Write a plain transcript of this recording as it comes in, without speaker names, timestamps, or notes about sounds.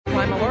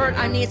Crime Alert,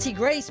 I'm Nancy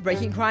Grace.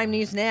 Breaking crime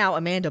news now.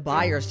 Amanda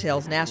Byers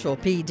tells Nashville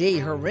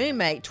PD her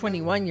roommate,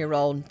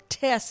 21-year-old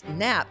Tess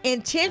Knapp,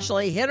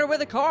 intentionally hit her with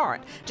a car.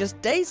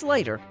 Just days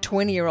later,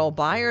 20-year-old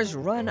Byers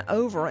run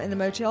over in the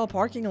motel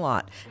parking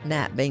lot.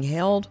 Knapp being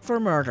held for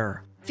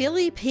murder.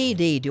 Philly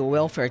PD do a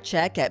welfare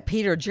check at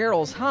Peter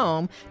Gerald's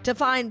home to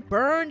find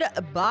burned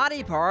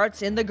body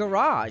parts in the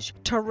garage.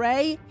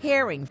 Teray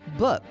Herring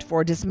booked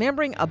for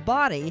dismembering a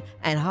body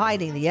and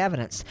hiding the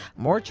evidence.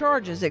 More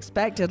charges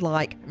expected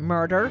like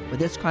murder.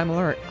 With this Crime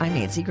Alert, I'm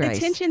Nancy Grace.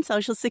 Attention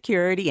Social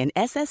Security and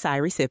SSI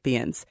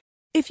recipients.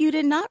 If you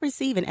did not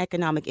receive an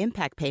economic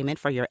impact payment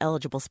for your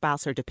eligible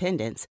spouse or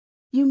dependents,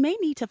 you may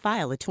need to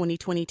file a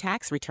 2020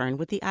 tax return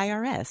with the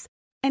IRS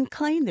and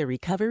claim the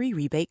recovery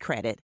rebate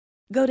credit.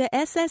 Go to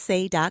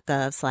ssa.gov/EIP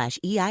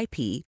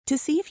to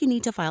see if you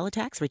need to file a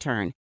tax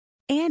return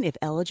and if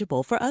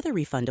eligible for other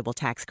refundable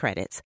tax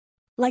credits,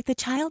 like the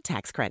child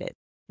tax credit.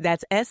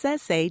 That's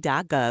ssa.gov/EIP.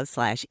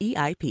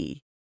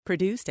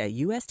 Produced at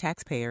U.S.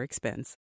 taxpayer expense.